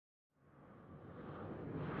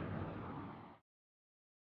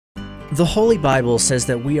The Holy Bible says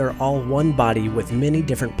that we are all one body with many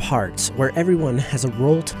different parts, where everyone has a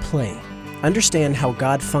role to play. Understand how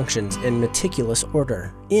God functions in meticulous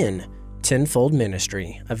order in Tenfold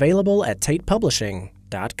Ministry, available at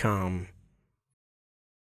tatepublishing.com.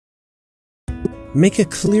 Make a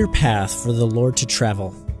clear path for the Lord to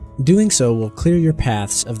travel. Doing so will clear your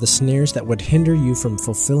paths of the snares that would hinder you from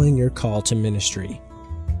fulfilling your call to ministry.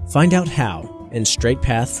 Find out how in Straight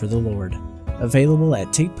Path for the Lord, available at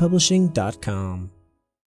tatepublishing.com.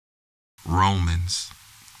 Romans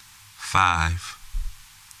 5,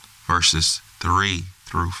 verses 3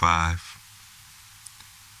 through 5.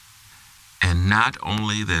 And not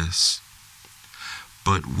only this,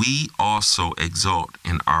 but we also exult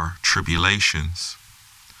in our tribulations,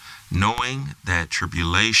 knowing that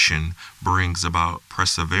tribulation brings about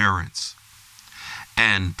perseverance,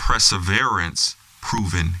 and perseverance,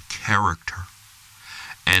 proven character,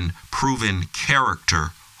 and proven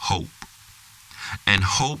character, hope. And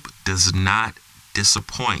hope does not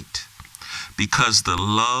disappoint, because the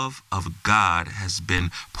love of God has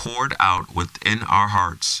been poured out within our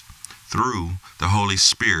hearts through the Holy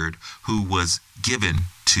Spirit who was given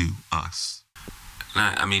to us.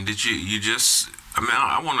 Now, I mean,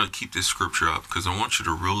 I want to keep this scripture up because I want you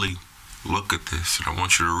to really look at this, and I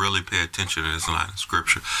want you to really pay attention to this line of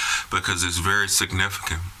scripture because it's very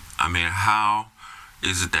significant. I mean, how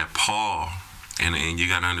is it that Paul, and you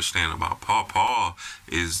got to understand about Paul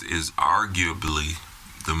is arguably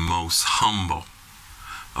the most humble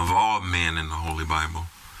of all men in the Holy Bible.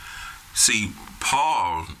 See,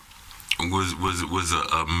 Paul was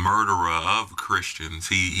a murderer of Christians.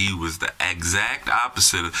 He was the exact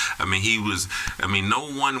opposite. No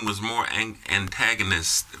one was more of an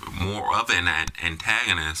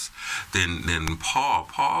antagonist than Paul.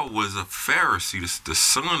 Paul was a Pharisee, the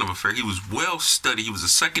son of a Pharisee. He was well studied. He was a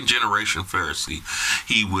second generation Pharisee.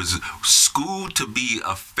 He was schooled to be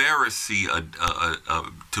a Pharisee,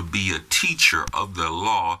 to be a teacher of the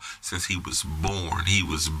law since he was born. He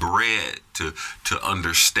was bred to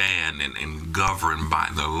understand and govern by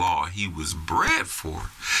the law. He was bred for it.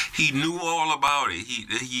 He knew all about it.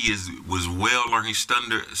 He was well learned. He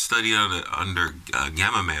studied under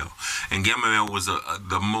Gamaliel, and Gamaliel was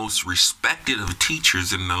the most respected of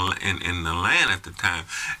teachers in the land at the time.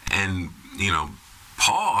 And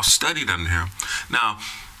Paul studied under him. Now,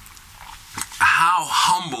 how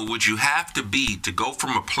humble would you have to be to go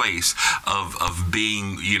from a place of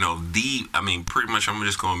being, pretty much, I'm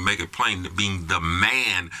just going to make it plain, being the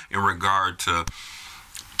man in regard to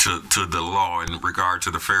the law, in regard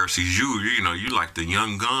to the Pharisees. You like the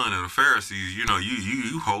young gun of the Pharisees. You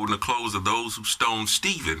holding the clothes of those who stoned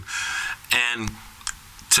Stephen. And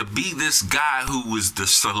to be this guy who was the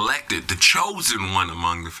selected, the chosen one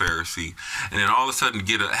among the Pharisees, and then all of a sudden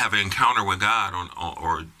have an encounter with God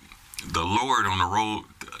or the Lord on the road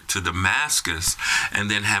to Damascus, and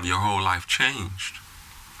then have your whole life changed.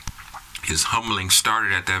 His humbling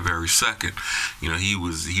started at that very second. He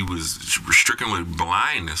was stricken with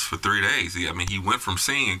blindness for 3 days. He went from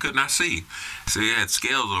seeing and could not see. So he had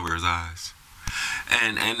scales over his eyes.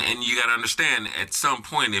 And you got to understand, at some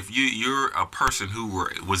point, if you're a person who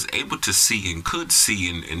was able to see and could see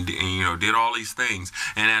and did all these things,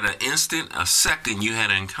 and at a second, you had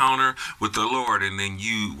an encounter with the Lord, and then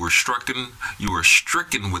you were stricken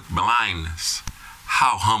with blindness.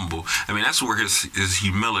 How humble! That's where his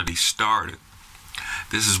humility started.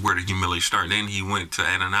 This is where the humility started. Then he went to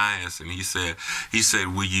Ananias and he said,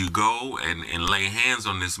 will you go and lay hands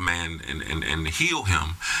on this man and heal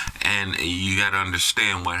him? And you got to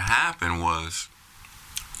understand what happened was,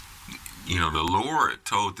 the Lord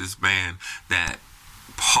told this man that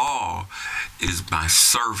Paul is my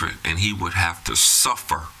servant and he would have to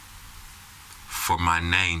suffer for my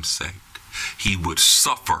name's sake. He would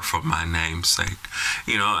suffer for my name's sake.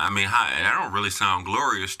 That don't really sound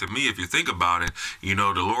glorious to me if you think about it. The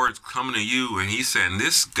Lord's coming to you and he's saying,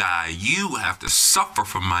 this guy, you have to suffer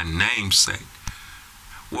for my name's sake.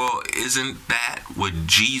 Well, isn't that what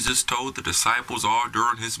Jesus told the disciples all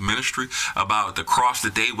during his ministry about the cross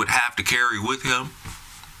that they would have to carry with him?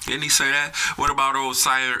 Didn't he say that? What about old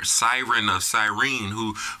Cyrene of Cyrene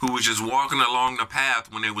who was just walking along the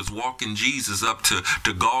path when they was walking Jesus up to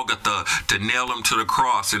Golgotha to nail him to the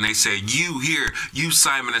cross, and they said, you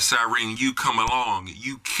Simon of Cyrene, you come along,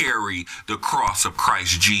 you carry the cross of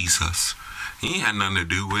Christ Jesus. He had nothing to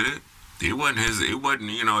do with it. They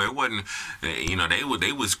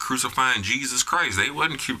was crucifying Jesus Christ. They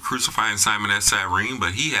wasn't crucifying Simon at Cyrene,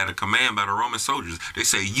 but he had a command by the Roman soldiers. They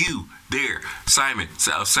say, you there, Simon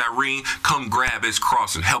of Cyrene, come grab his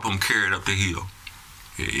cross and help him carry it up the hill.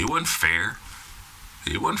 It wasn't fair.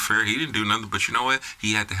 It wasn't fair. He didn't do nothing, but you know what?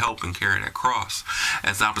 He had to help and carry that cross.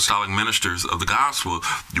 As apostolic ministers of the gospel,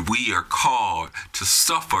 we are called to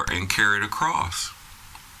suffer and carry the cross.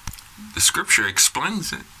 The scripture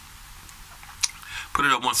explains it. Put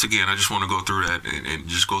it up once again. I just want to go through that and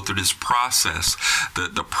just go through this process,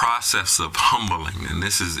 the process of humbling. And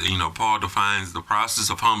this is, Paul defines the process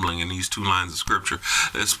of humbling in these 2 lines of scripture.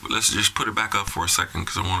 Let's just put it back up for a second,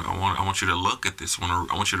 because I want you to look at this.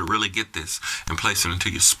 I want you to really get this and place it into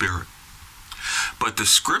your spirit. But the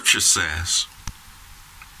scripture says,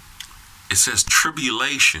 it says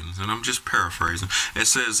tribulations, and I'm just paraphrasing. It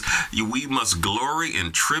says we must glory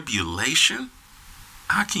in tribulation.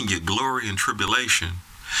 How can you glory in tribulation?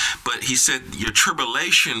 But he said your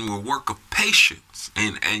tribulation will work of patience,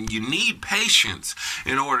 and you need patience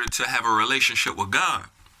in order to have a relationship with God.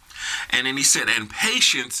 And then he said, and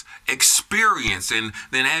patience, experience. And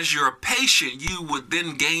then as you're patient, you would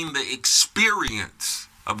then gain the experience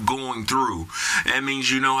of going through. That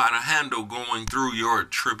means you know how to handle going through your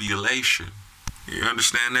tribulation. You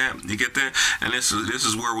understand that? You get that? And this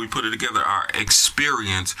is where we put it together. Our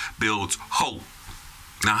experience builds hope.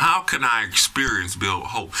 Now, how can our experience build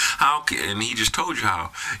hope? And he just told you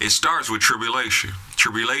how. It starts with tribulation.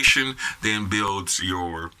 Tribulation then builds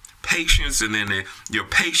your patience, and then your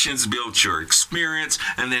patience builds your experience,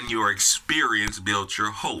 and then your experience builds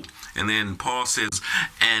your hope. And then Paul says,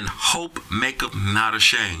 and hope maketh not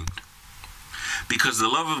ashamed, because the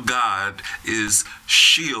love of God is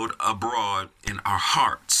shielded abroad in our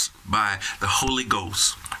hearts by the Holy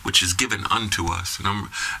Ghost, which is given unto us. And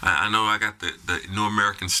I know I got the New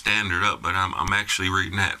American Standard up, but I'm actually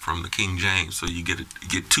reading that from the King James, so you get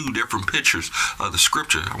 2 different pictures of the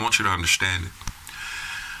scripture. I want you to understand it.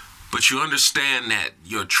 But you understand that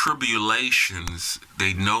your tribulations,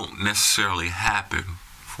 they don't necessarily happen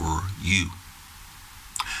for you.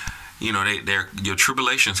 Your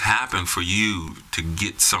tribulations happen for you to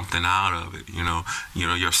get something out of it.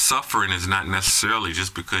 Your suffering is not necessarily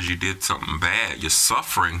just because you did something bad. Your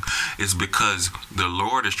suffering is because the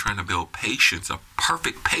Lord is trying to build patience, a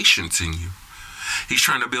perfect patience in you. He's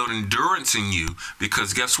trying to build endurance in you,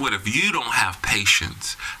 because guess what? If you don't have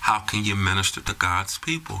patience, how can you minister to God's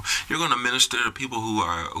people? You're going to minister to people who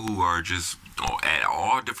are just at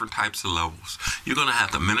all different types of levels. You're going to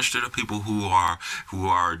have to minister to people who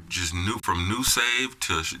are just new saved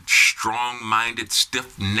to strong-minded,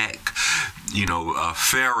 stiff-neck,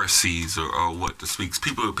 Pharisees or what to speak.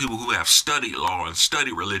 People who have studied law and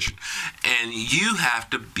studied religion. And you have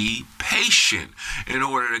to be patient in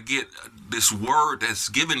order to get this word that's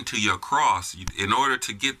given to your cross, in order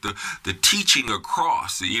to get the teaching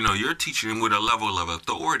across. You're teaching with a level of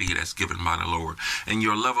authority that's given by the Lord. And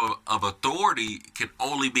your level of authority can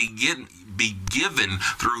only be given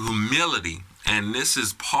through humility. And this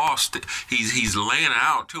is Paul. He's laying it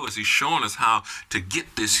out to us. He's showing us how to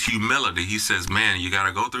get this humility. He says, man, you got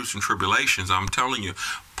to go through some tribulations. I'm telling you,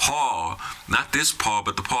 Paul, not this Paul,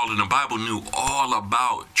 but the Paul in the Bible, knew all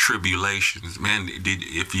about tribulations. Man,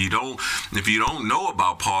 if you don't know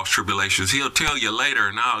about Paul's tribulations, he'll tell you later,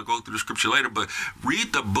 and I'll go through the scripture later, but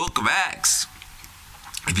read the book of Acts.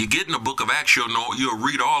 If you get in the book of Acts, you'll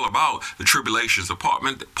read all about the tribulations of Paul.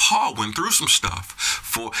 Man, Paul went through some stuff.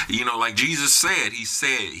 For, like Jesus said, he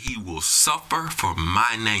said he will suffer for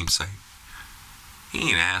my name's sake. He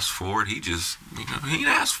ain't asked for it. He ain't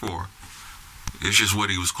asked for it. It's just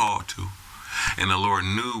what he was called to. And the Lord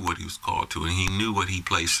knew what he was called to, and he knew what he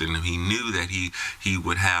placed in him. He knew that he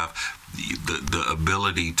would have the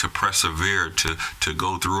ability to persevere, to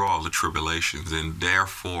go through all the tribulations, and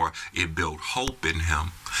therefore it built hope in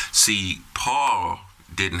him. See, Paul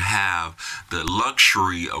didn't have the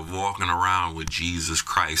luxury of walking around with Jesus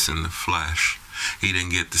Christ in the flesh. He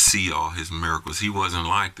didn't get to see all his miracles. He wasn't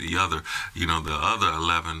like the other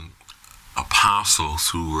 11 apostles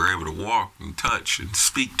who were able to walk and touch and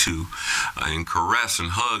speak to and caress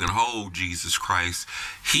and hug and hold Jesus Christ.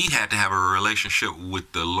 He had to have a relationship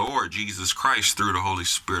with the Lord Jesus Christ through the Holy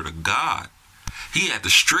Spirit of God. He had to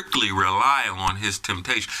strictly rely on his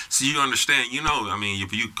temptation. So you understand,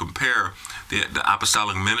 if you compare the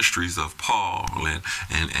apostolic ministries of Paul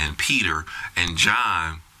and Peter and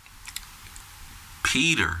John,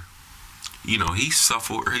 Peter, he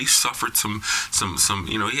suffered some,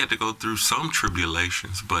 he had to go through some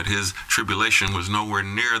tribulations, but his tribulation was nowhere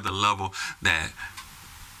near the level that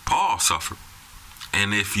Paul suffered.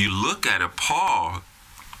 And if you look at it, Paul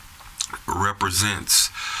represents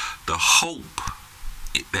the hope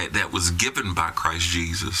that was given by Christ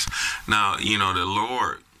Jesus. Now, the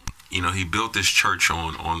Lord You know, he built this church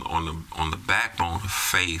on the backbone of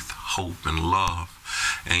faith, hope, and love.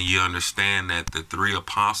 And you understand that the three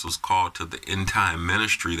apostles called to the end time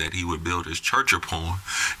ministry that he would build his church upon,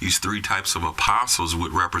 these three types of apostles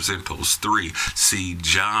would represent those three. See,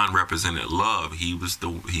 John represented love. He was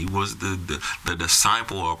the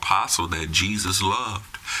disciple or apostle that Jesus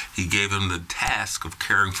loved. He gave him the task of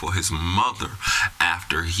caring for his mother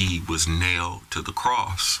after he was nailed to the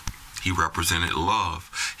cross. He represented love.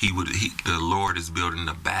 The Lord is building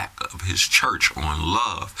the back of his church on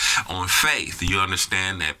love, on faith. You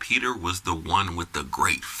understand that Peter was the one with the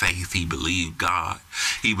great faith. He believed God.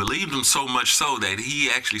 He believed him so much so that he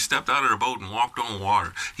actually stepped out of the boat and walked on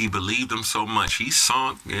water. He believed him so much. He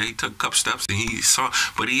sunk. Yeah, he took a couple steps and he sunk,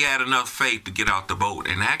 but he had enough faith to get out the boat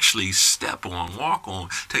and actually walk on,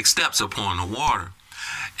 take steps upon the water.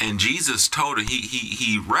 And Jesus told him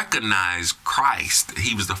he recognized Christ.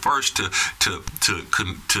 He was the first to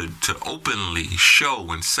openly show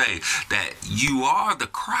and say that you are the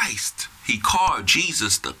Christ. He called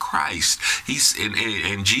Jesus the Christ.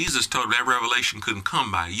 And Jesus told him that revelation couldn't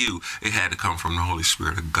come by you. It had to come from the Holy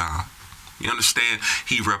Spirit of God. You understand?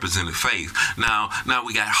 He represented faith. Now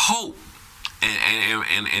we got hope.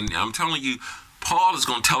 And I'm telling you, Paul is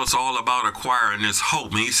going to tell us all about acquiring this hope.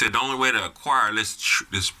 And he said the only way to acquire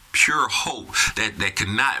this pure hope that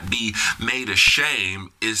cannot be made ashamed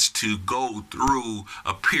is to go through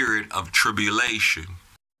a period of tribulation.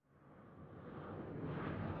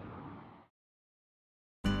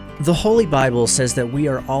 The Holy Bible says that we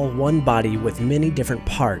are all one body with many different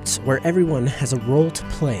parts, where everyone has a role to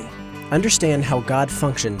play. Understand how God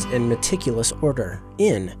functions in meticulous order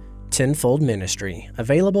in Tenfold Ministry,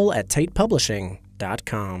 available at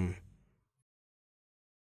TatePublishing.com.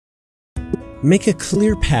 Make a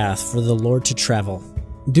clear path for the Lord to travel.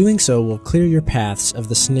 Doing so will clear your paths of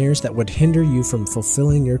the snares that would hinder you from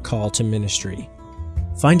fulfilling your call to ministry.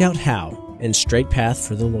 Find out how in Straight Path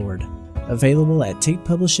for the Lord, available at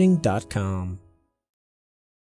TatePublishing.com.